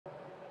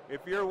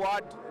If you're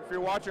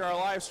watching our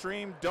live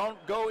stream, don't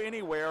go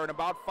anywhere. In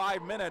about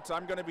 5 minutes,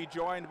 I'm going to be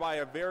joined by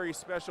a very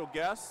special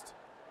guest.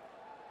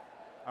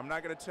 I'm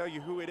not going to tell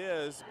you who it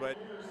is, but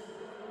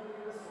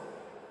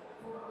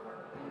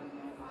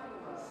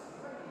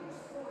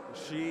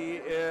she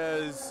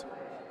is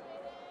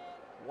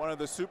one of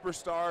the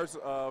superstars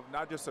of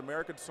not just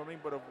American swimming,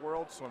 but of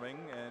world swimming,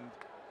 and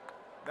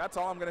that's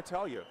all I'm going to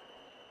tell you.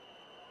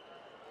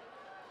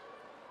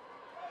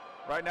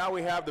 Right now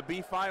we have the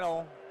B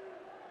final,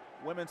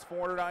 women's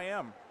 400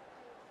 IM.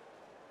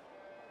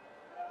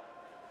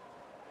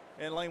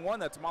 In lane 1,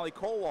 that's Molly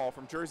Colwall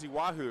from Jersey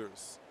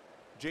Wahoos.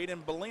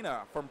 Jaden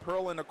Bellina from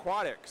Pearland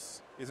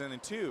Aquatics is in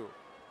 2.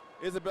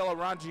 Isabella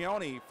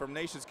Rangioni from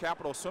Nation's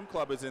Capital Swim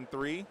Club is in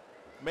 3.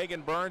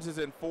 Megan Burns is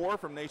in 4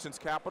 from Nation's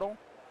Capital.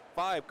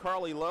 5,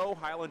 Carly Lowe,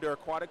 Highlander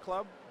Aquatic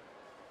Club.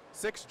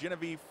 6,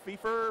 Genevieve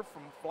Pfeiffer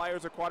from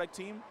Flyers Aquatic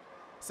Team.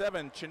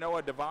 7,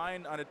 Chinoa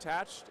Devine,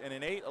 unattached. And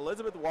in 8,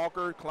 Elizabeth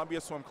Walker,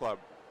 Columbia Swim Club.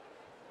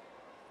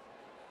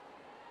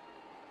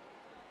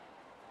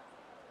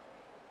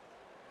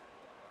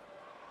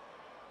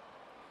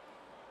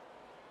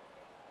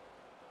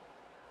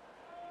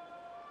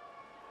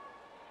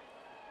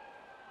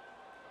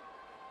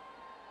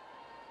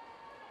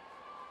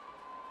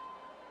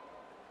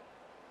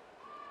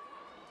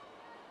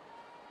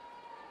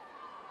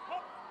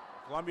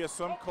 Columbia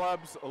Swim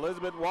Club's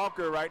Elizabeth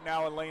Walker right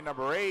now in lane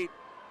number 8.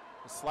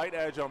 A slight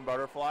edge on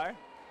Butterfly. And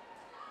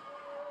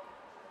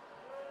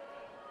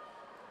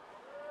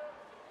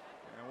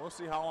we'll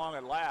see how long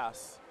it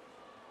lasts.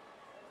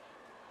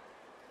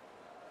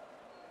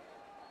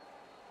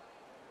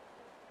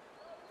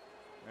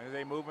 As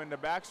they move into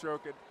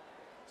backstroke,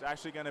 it's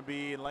actually going to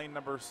be in lane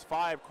number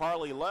 5,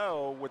 Carly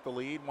Lowe with the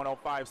lead,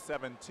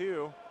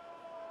 105.72.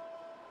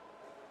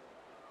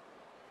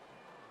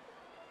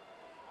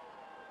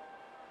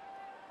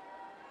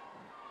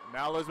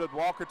 Now Elizabeth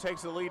Walker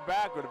takes the lead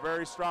back with a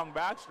very strong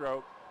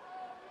backstroke.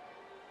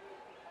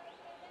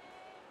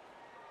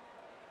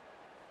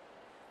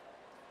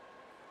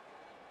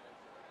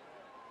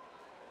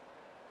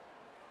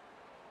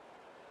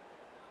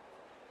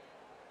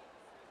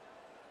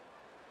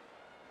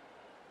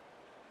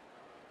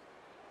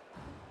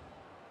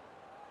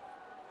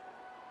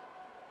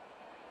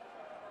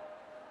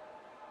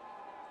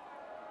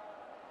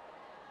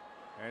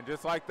 And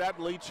just like that,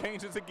 the lead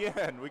changes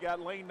again. We got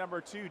lane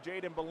number 2,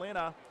 Jaden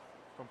Bellina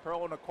from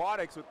Pearland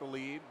Aquatics with the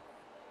lead.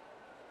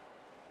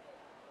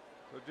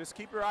 So just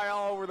keep your eye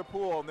all over the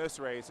pool in this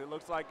race. It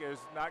looks like there's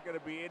not going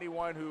to be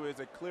anyone who is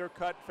a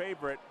clear-cut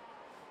favorite.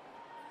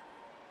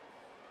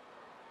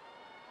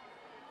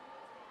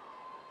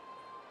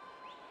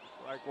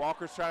 Like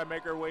Walker's trying to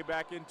make her way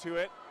back into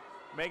it.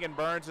 Megan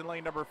Burns in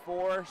lane number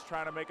 4 is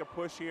trying to make a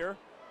push here.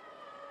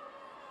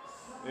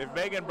 If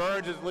Megan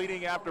Burns is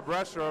leading after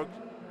breaststroke,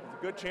 there's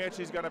a good chance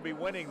she's going to be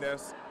winning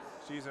this.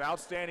 She's an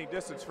outstanding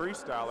distance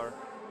freestyler.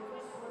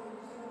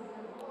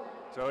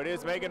 So it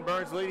is Megan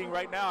Burns leading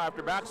right now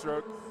after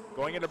backstroke,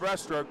 going into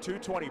breaststroke,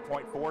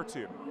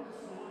 220.42.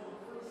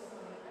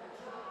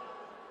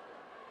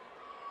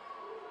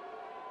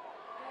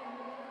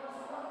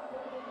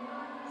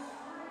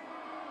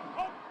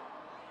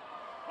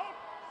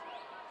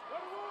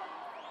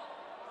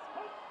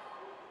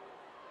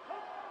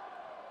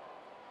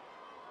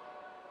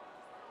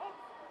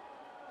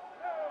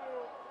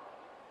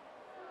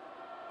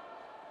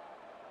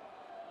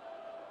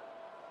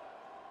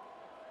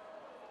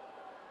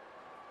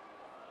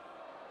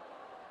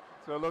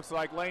 So it looks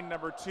like lane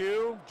number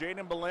 2,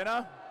 Jaden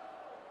Bellina,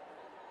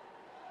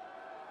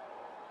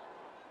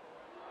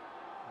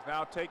 is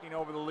now taking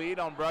over the lead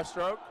on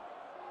breaststroke.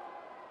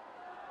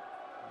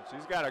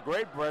 She's got a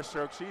great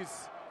breaststroke.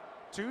 She's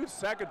 2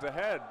 seconds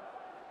ahead.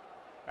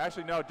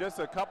 Actually, no, just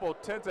a couple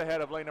tenths ahead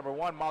of lane number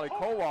 1, Molly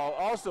Colwall,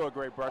 also a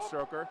great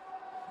breaststroker.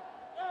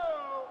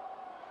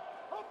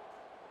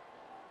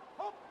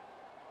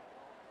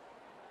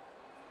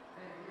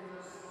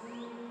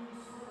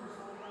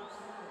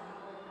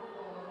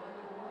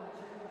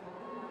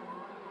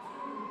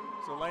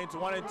 So lanes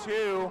 1 and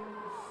 2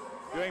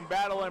 doing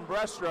battle in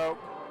breaststroke.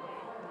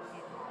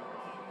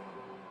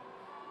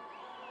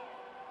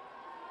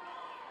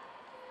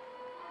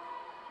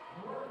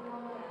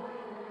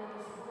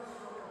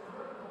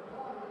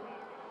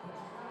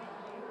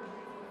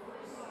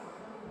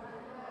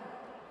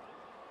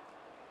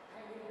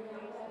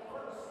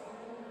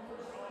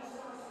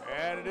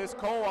 And it is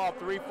Colwall,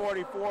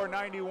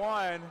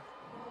 344.91.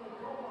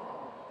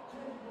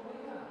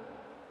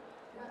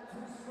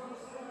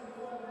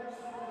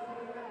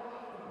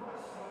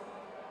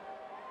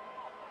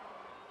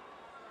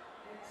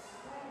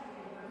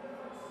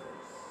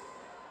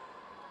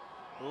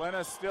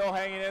 Bellina's still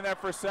hanging in there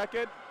for a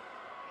second.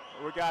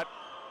 We got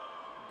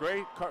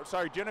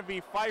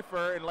Genevieve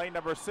Pfeiffer in lane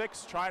number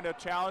 6 trying to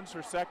challenge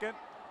for second.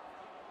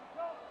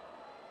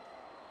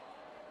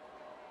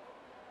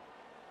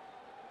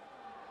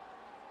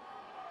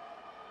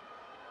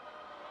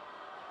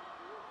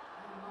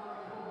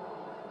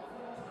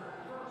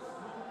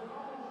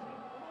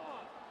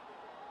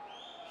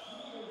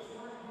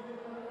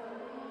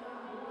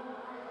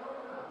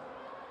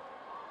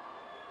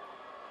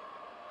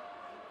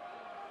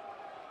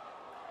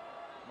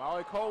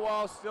 Molly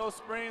Colwell still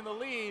sprinting the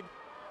lead.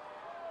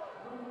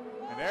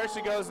 And there she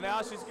goes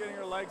now. She's getting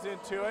her legs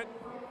into it.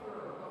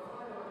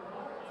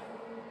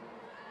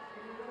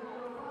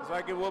 Looks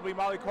like it will be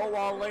Molly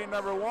Colwell in lane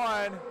number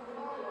 1.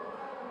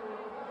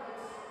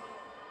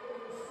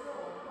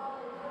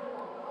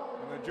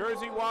 And the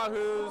Jersey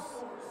Wahoos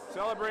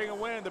celebrating a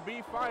win in the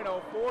B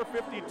final,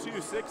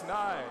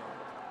 4:52.69.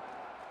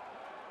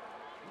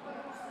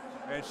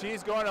 And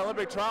she's going to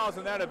Olympic trials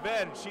in that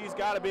event. She's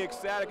got to be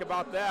ecstatic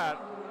about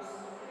that.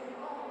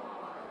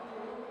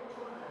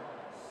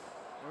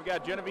 We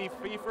got Genevieve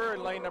Pfeiffer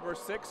in lane number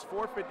 6,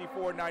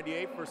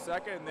 4:54.98 for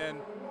second, and then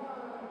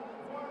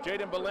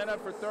Jaden Belina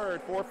for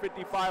third,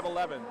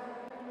 4:55.11.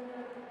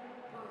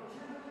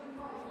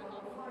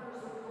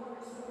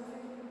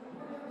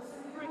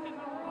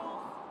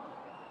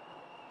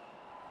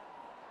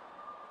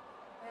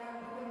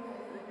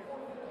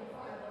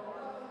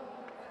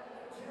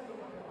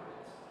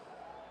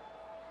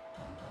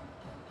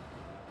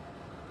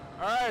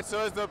 All right, so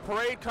as the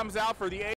parade comes out for the